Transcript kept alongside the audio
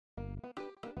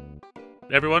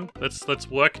everyone, let's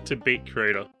work to beat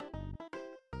Creator.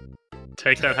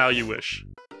 Take that how you wish.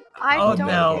 I Oh, don't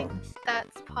no. think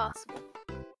that's possible.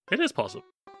 It is possible.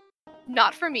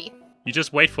 Not for me. You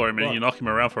just wait for him and What? you knock him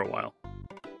around for a while.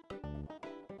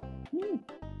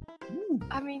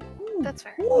 I mean, that's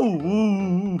fair.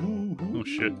 Oh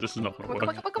shit, this is not gonna work.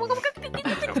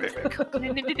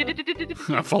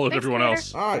 I followed Thanks, everyone Creator.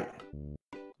 else. Hi.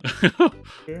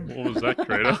 What was that,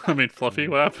 Creator? I mean, Fluffy,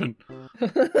 what happened?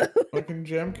 Fucking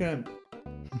jam can.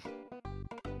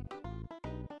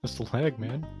 That's the lag,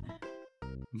 man.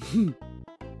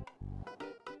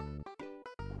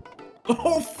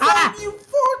 Oh fuck you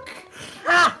fuck!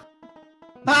 Ah!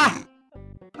 Ah!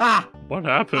 Ah! What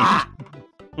happened? Ah!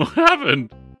 What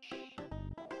happened?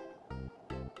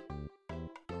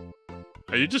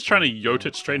 Are you just trying to yote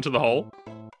it straight into the hole?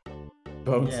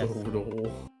 Bounce Yes. over the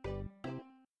hole.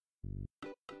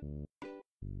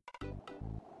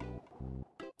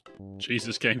 Jeez,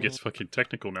 this game gets fucking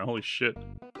technical now, holy shit.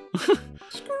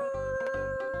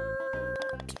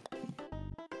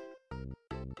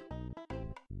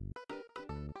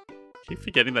 Keep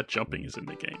forgetting that jumping is in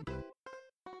the game.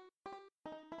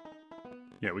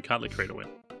 Yeah, we can't let Creator win.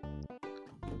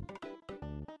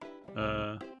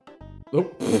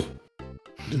 Nope.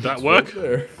 Did that It's work? Right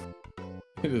there.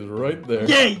 It is right there.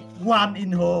 Yay! One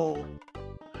in hole.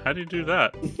 How do you do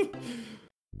that?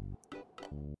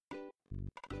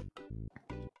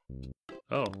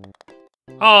 Oh.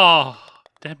 Oh!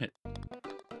 Damn it.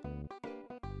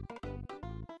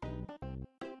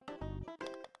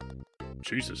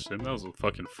 Jesus, Sim, that was a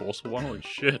fucking forceful one. Holy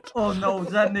shit. Oh no,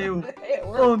 Zanu.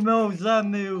 Oh no,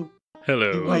 Zanu.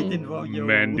 Hello, Waiting for you.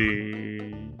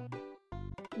 Mandy.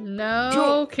 No, Jump.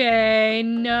 okay,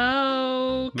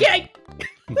 no, okay.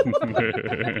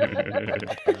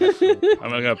 I'm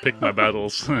not gonna pick my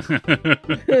battles.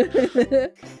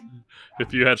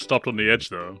 If you had stopped on the edge,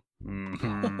 though.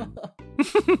 Mhm.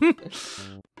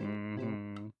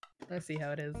 Mhm. I see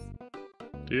how it is.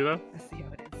 Do you though? I see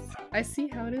how it is. I see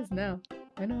how it is now.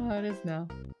 I know how it is now.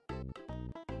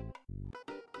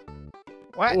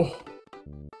 What? Oh.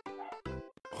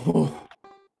 Oh.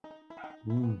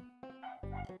 Mm.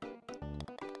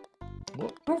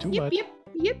 Whoa, too Yep, much. yep,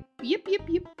 yep, yep, yep,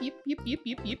 yep, yep, yep, yep,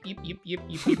 yep, yep, yep, yep, yep,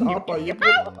 yep, Papa, yep,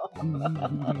 yep.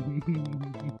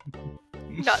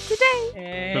 Not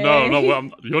today. No, well,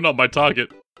 you're not my target.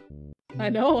 I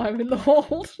know, I'm in the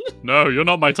hole. No, you're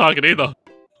not my target either.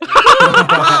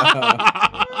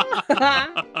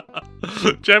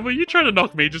 Jem, were you trying to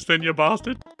knock me just then, you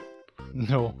bastard?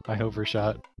 No, I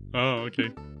overshot. Oh, okay.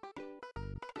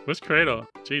 Where's Creator?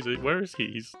 Jeez, where is he?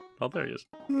 He's... Oh, there he is.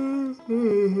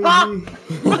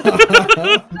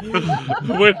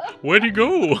 Where'd he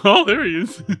go? Oh, there he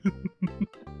is.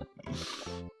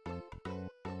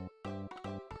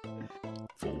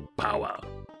 Full power.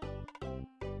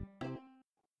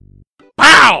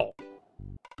 Pow!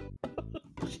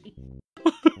 Is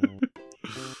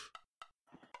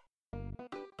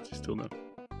he still no?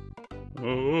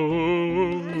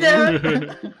 Oh.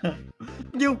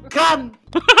 You can.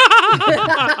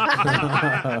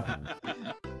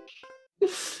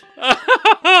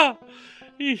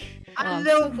 I'm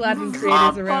so glad when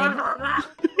Creator's around.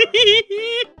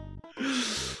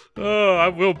 Oh, I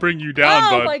will bring you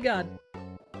down, Oh bud. my god.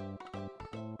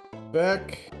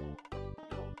 Back.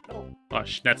 Oh,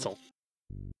 Schnetzel.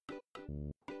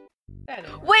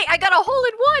 Wait, I got a hole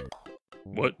in one.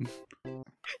 What?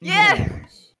 Yeah.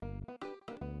 Nice.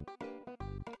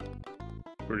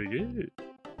 Pretty good.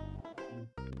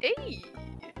 Hey.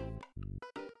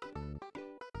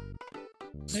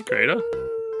 Creator?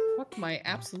 Fuck my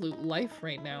absolute life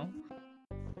right now.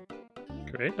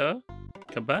 Creator?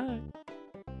 Come back.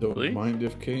 Don't Really? mind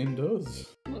if Kane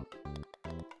does.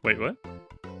 Wait, what?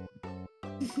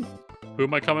 Who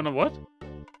am I coming on what?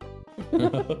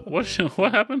 What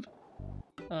happened?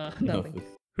 Nothing.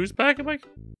 Who's back? Am I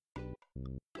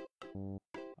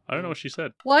don't know what she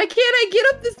said. Why can't I get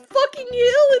up this fucking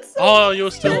hill? It's so Oh,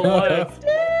 you're still alive.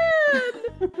 sad.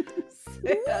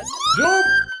 Jump!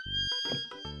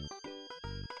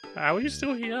 How are you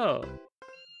still here?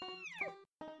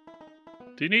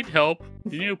 Do you need help?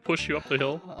 Do you need to push you up the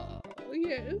hill? Oh,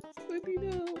 yes, let me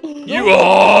know. You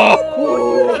are!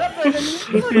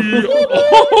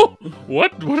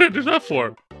 What? What did I do that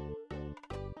for?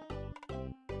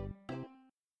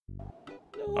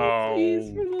 No, please,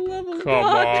 for the love of Come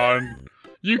God. on.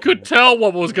 You could tell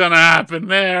what was gonna happen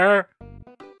there.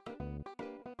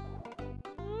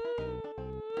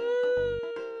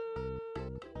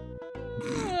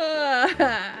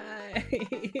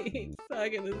 I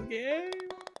suck at this game.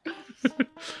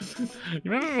 You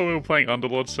remember when we were playing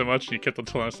Underlord so much and you kept on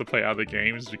telling us to play other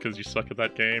games because you suck at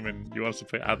that game and you want us to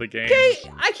play other games?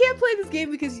 Okay, I can't play this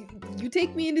game because you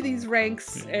take me into these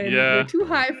ranks and Yeah. they're too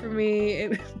high for me.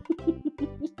 And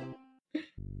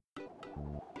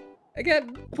I got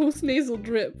post-nasal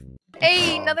drip.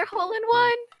 Hey, another hole in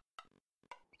one.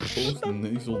 Post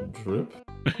nasal drip.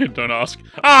 Don't ask.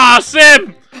 Ah,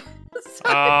 Sim!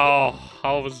 Oh,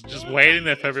 I was just waiting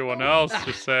there for everyone else,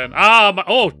 just saying,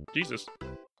 oh, Jesus.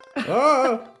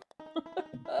 Ah!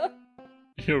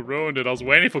 You ruined it. I was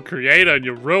waiting for Creator and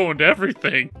you ruined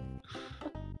everything.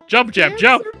 Jump, Jam,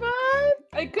 jump!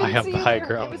 I couldn't have see the high either.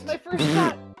 ground. It was my first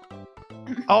shot.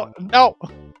 Oh no!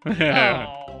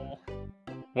 Oh.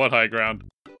 What high ground?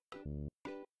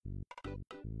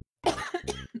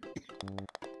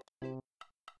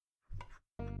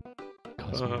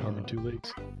 Cause me an arm and 2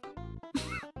 legs.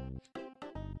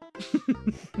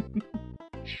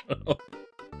 Shut up.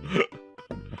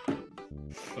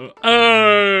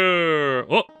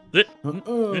 Oh, it.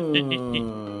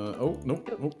 Oh, nope,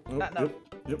 nope, Not nope,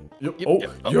 yep, yep, Yep,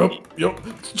 oh, yep, yep.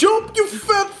 Jump, you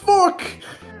fat fuck!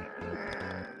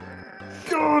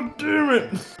 God damn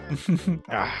it!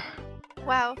 Ah,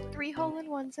 Wow, 3 hole in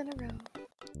ones in a row.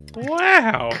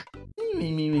 Wow.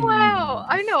 Wow,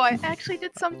 I know, I actually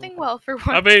did something well for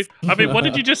once. I mean, what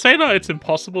did you just say though? It's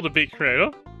impossible to beat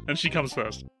Creator, and she comes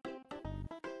first.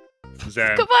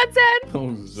 Zan. Come on, Zen!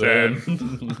 Oh, Zen.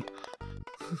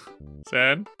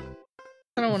 Zan.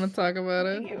 I don't want to talk about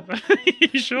it.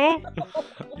 You sure?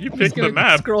 You I'm just picked the gonna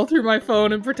map. scroll through my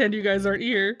phone and pretend you guys aren't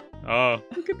here. Oh,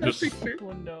 Look at that Just- picture.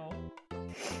 Window.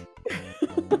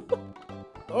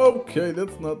 Okay,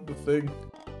 that's not the thing.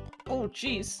 Oh,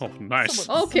 jeez. oh, nice.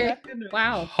 Someone Okay. smacked into it.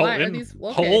 Wow. Hole Why are in, these?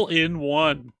 Okay. hole in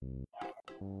one.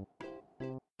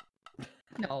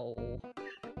 No.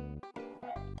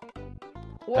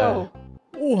 Whoa.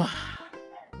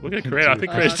 Look at Creator. I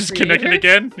think Uh, Creator's disconnecting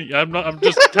Creator? again. Yeah, I'm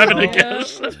just having a No.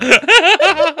 guess.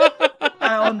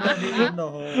 I already in the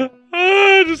hole.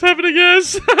 Just having a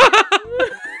guess.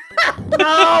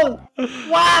 No!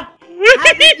 What?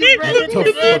 How did you bring it What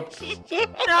to the me?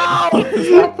 fuck? No! What is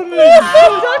happening?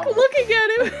 Duck looking at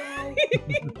him.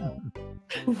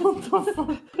 What the fuck?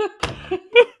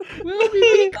 Will be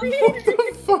What created.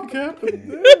 the fuck happened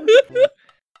there?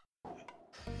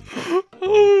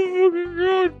 Oh my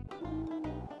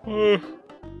god.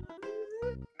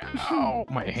 oh,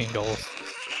 my angles.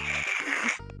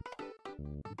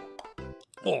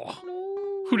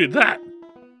 Oh, who did that?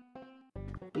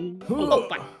 Oh,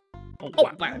 wow. Oh, Oh,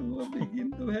 wow. wow. I will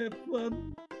begin to have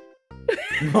fun.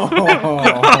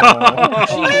 Oh,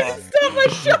 Jesus, stop my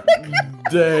shot.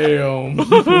 damn.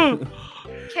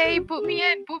 Okay, boot me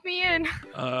in, boot me in.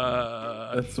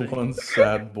 That's one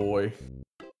sad boy.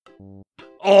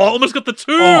 Oh, I almost got the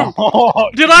 2! Oh,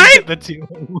 Did I? Get the 2.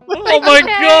 Oh my Okay.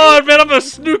 god, man, I'm a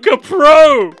snooker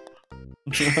pro!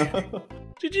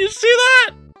 Did you see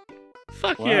that?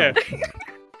 Fuck Wow. yeah.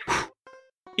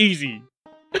 Easy.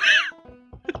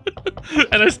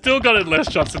 And I still got it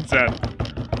less shots than Zen.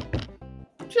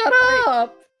 Shut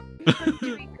up.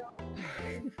 Do we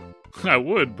go? I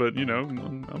would, but you know,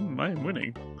 I'm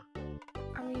winning.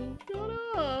 I mean, Shut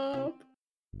up.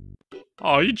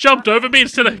 Oh, you jumped over me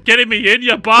instead of getting me in,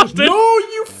 you bastard! No,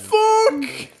 you fuck!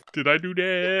 Did I do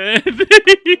that?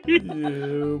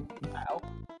 Yep.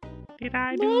 Did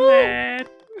I do that?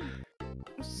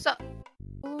 so.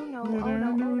 Oh no, oh no,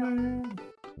 oh no.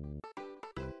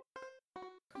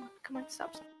 Come on,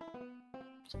 stop.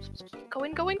 Go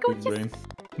in, go in, go in. Big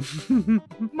Yes. brain.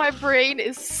 My brain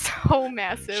is so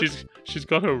massive. she's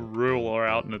got her ruler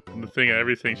out and the thing and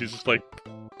everything. She's just like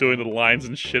doing the lines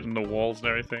and shit in the walls and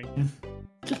everything.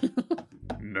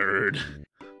 Nerd.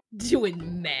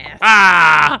 Doing math.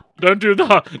 Ah! Don't do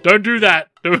that. Don't do that.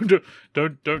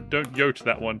 Don't yo to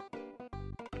that one.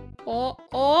 Oh,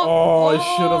 Oh, I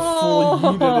should have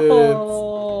fully yeeted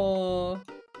Oh.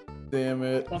 it. Damn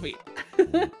it. Fluffy.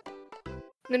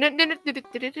 No, no, no, no, no, no, no,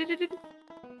 no, no, no.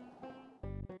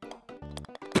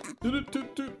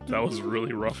 That was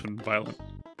really rough and violent.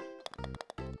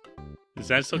 Is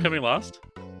that still coming last?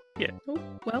 Oh,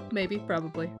 well, maybe,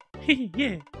 probably.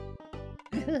 Yeah.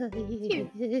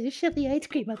 Shove the ice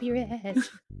cream up your ass.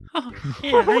 Oh,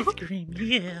 yeah, ice cream,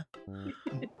 yeah.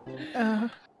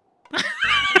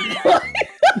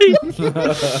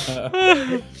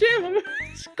 Jim!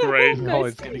 It's great. Nice. Oh,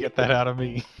 it's gonna get that out of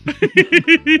me.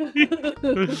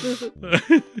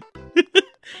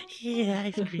 Yeah,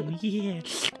 ice cream, yeah.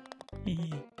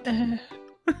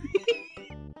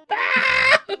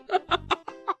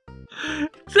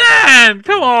 Dan,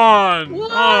 come on!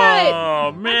 What? Oh, I got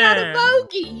a man.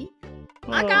 bogey!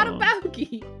 I got a Oh.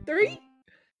 bogey! 3?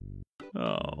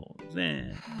 Oh,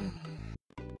 man.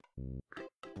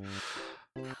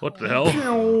 What the hell?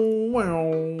 No.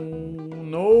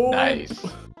 Nice.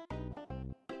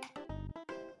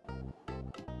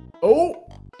 Oh.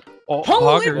 Oh,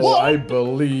 Hole in poggers. Oh, I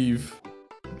believe.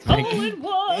 Thank Hole you. in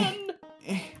one!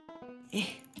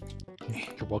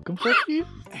 You're welcome, Fluffy.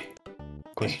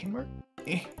 Question mark?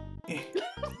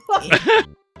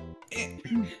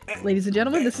 Ladies and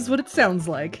gentlemen, this is what it sounds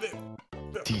like.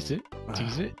 Tease it.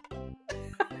 Tease it.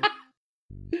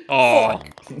 Oh.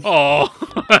 Oh.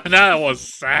 That was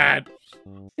sad.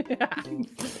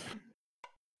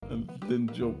 And then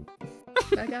jump.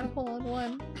 I got a hole in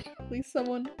one. Please,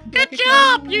 someone. Good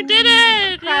job! You did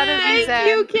it! Proud of you, Thank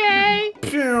you, Zed. Kay.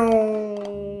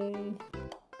 Pew.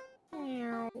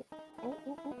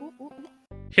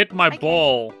 Hit my I can't-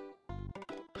 ball.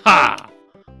 Ha!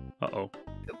 Uh-oh.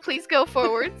 Please go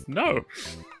forwards. No.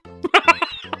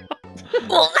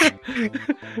 Okay.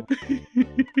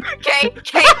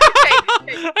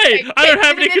 Hey, I don't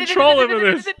have any control over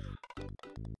this.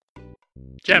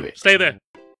 Gem, it. stay there.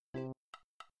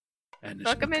 And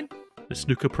Suck him in. the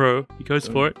snooker pro, he goes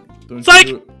for it. Don't Psych!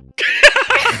 do it.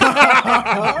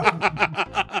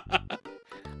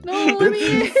 No, let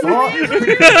me in. Fuck.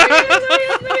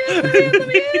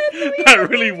 That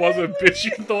really was a bitch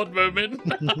you thought moment. I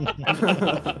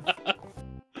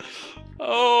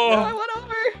Oh, went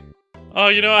over. oh,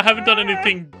 you know, I haven't done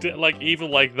anything like evil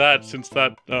like that since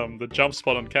that the jump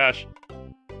spot on Cash.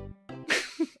 You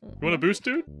want a boost,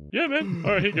 dude? Yeah, man.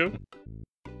 All right, here you go.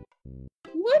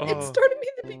 What? Oh. It started me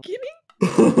in the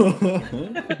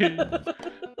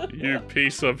beginning? You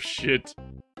piece of shit.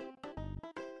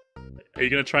 Are you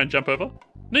gonna try and jump over?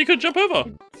 No, you could jump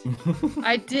over.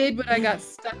 I did, but I got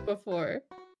stuck before.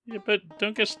 Yeah, but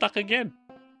don't get stuck again.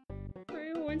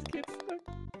 I always get stuck.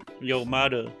 Your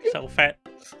mother so fat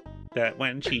that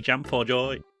when she jumped for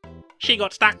joy, she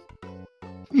got stuck.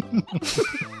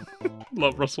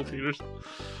 Love Russell Peters.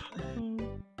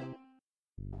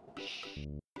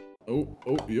 Oh,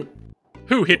 yep.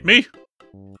 Who hit me?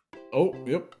 Oh,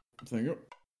 yep. Thank you.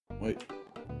 Wait.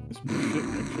 This moved it,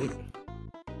 actually.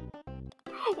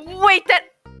 Wait, that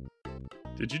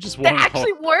Did you just want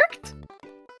actually worked?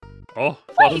 Oh,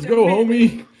 Let's go,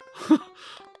 homie.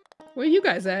 Where you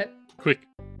guys at? quick,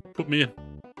 put me in.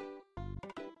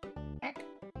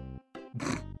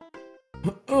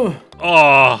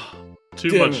 Oh, too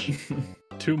Damn much, it.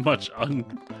 too much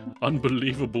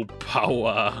unbelievable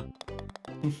power.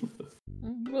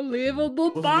 Unbelievable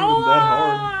Wasn't power! even that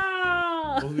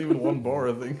hard. Wasn't even one bar,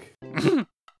 I think.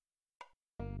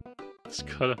 It's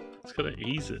gotta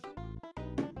ease it.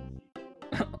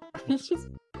 It's just...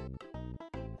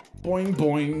 Boing,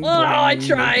 boing, Oh, I boing.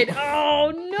 tried!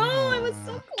 Oh no, I was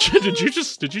so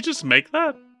close! Did you just make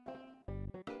that?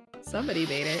 Somebody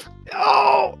made it.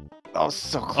 Oh! That was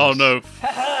so close. Oh no.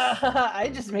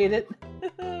 I just made it.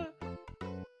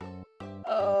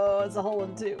 Oh, it's a hole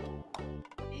in two.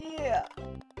 Yeah.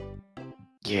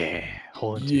 Yeah.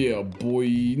 Hole in two. Yeah, boy.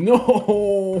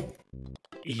 No.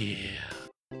 Yeah.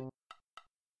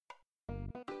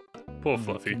 Poor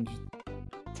Fluffy.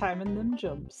 Timing them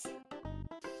jumps.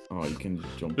 Oh, you can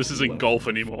just jump. This to the isn't left. golf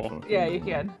anymore. Fucking Yeah, you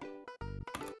can.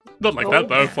 Not like that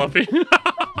though, Fluffy.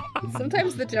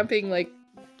 Sometimes the jumping, like,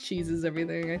 cheeses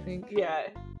everything, I think. Yeah.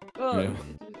 Well, Yeah.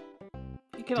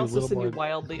 you can Do a also little send you more.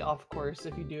 wildly off course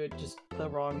if you do it just the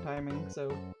wrong timing,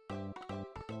 so.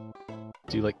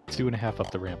 Do like 2.5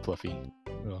 up the ramp, Fluffy.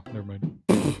 Oh, never mind.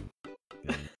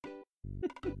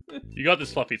 You got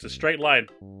this, Fluffy. It's a straight line.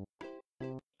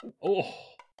 Oh,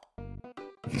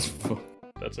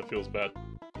 that feels bad.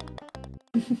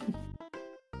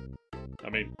 I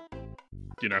mean,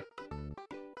 you know.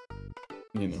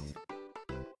 You know.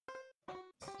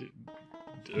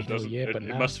 It doesn't. yeah, it but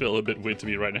now- must feel a bit weird to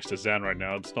be right next to Zan right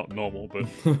now. It's not normal, but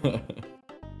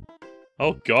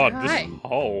oh god, this Hi.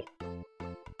 hole.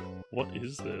 What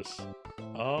is this?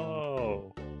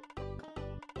 Oh,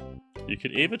 you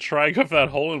could either try and go for that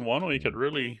hole in one, or you could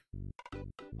really.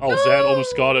 Oh, Zan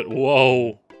almost got it.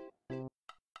 Whoa.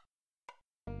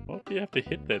 What do you have to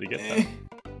hit there to get that?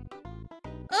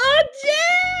 Oh,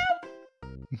 Jam!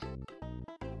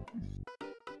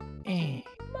 Eh.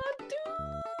 My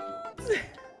dudes!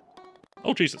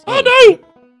 Oh Jesus! Oh no!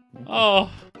 Oh,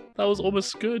 that was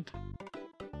almost good.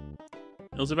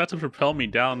 It was about to propel me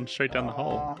down, straight down the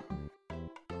hole.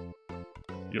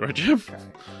 You right, Jim?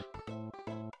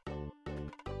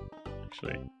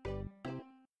 Actually.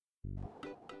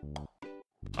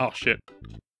 Oh shit.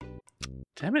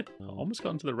 Damn it, I almost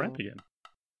got into the ramp again.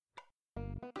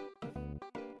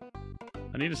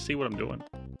 I need to see what I'm doing.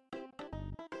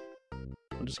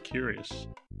 I'm just curious.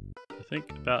 I think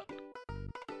about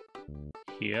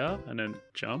here and then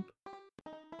jump.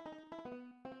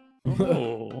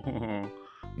 Oh,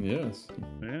 Yes.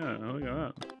 yeah, look at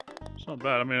that. It's not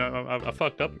bad. I mean, I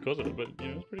fucked up because of it, but you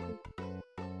know, it's pretty cool.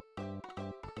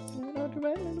 Not too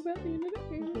bad, not too bad. Yeah,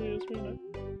 it's pretty nice.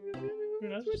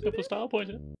 Pretty nice. Just a couple of style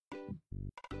points in it.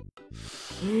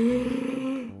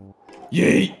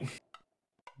 Yeet!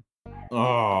 Oh,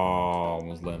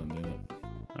 almost landed, didn't it?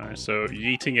 Alright, so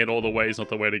yeeting it all the way is not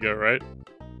the way to go, right?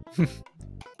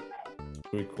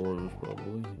 3/4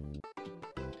 probably.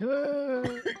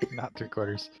 Not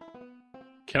 3/4.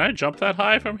 Can I jump that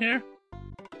high from here?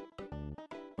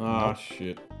 Ah,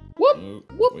 shit. Whoop, Oh,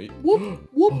 whoop, wait. whoop,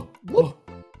 whoop, whoop,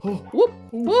 Oh, whoop,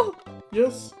 oh, whoop.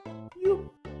 yes. Yep.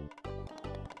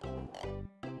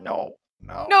 No.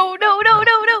 No. No, no, no,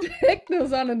 no, no.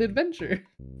 Hypno's on an adventure.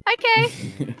 Okay.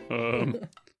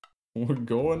 We're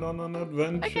going on an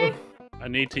adventure. Okay. I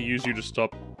need to use you to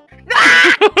stop.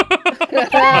 So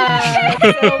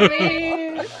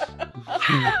mean.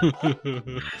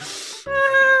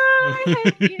 I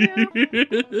hate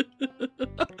you.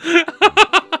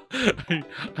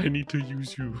 I need to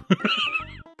use you.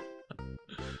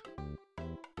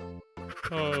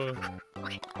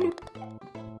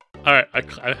 Alright,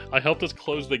 I helped us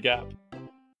close the gap.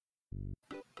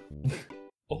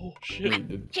 Oh shit. Wait,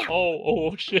 did-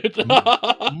 Oh shit. Oh,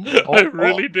 I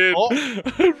really did. oh.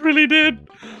 I really did.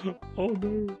 Oh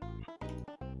no.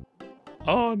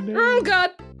 Oh no. Oh god.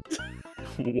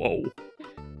 Whoa.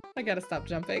 I gotta stop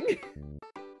jumping.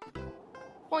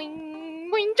 Boing,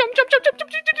 boing, jump, jump, jump, jump,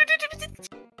 jump, jump, jump, jump, jump.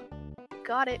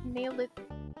 Got it, nailed it.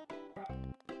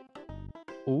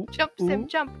 Ooh, Jump, Sim,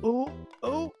 jump. ooh,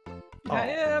 ooh. I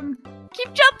am. Keep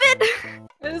jumping.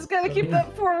 I just gotta keep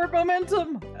that forward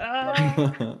momentum.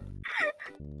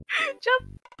 Jump.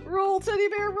 Roll, teddy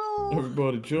bear, roll.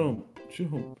 Everybody jump,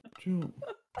 jump, jump.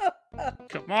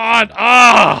 Come on.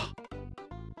 Ah!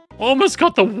 Almost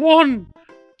got the one.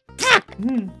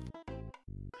 Hmm.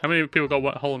 How many people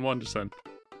got hole in one just then?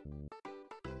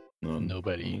 None.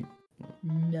 Nobody.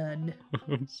 None.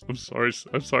 I'm sorry.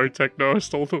 I'm sorry, Techno. I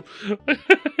stole them.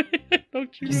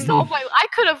 Don't you? You stole my. I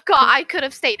could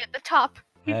have stayed at the top.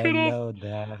 You could have. Hello,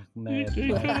 darkness.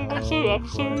 You could have. I'm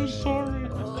so sorry.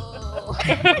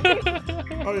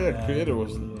 Oh yeah, creator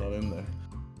was not in there.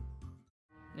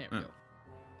 There we go.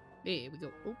 There we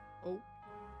go. Oh, oh.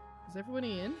 Is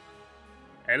everybody in?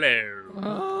 Hello.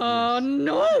 Oh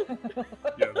no!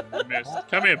 You missed.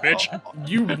 Come here, bitch.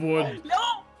 You would.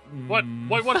 No. What?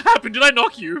 What happened? Did I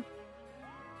knock you?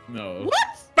 No.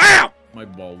 What? Bam! My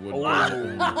ball would.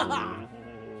 Oh.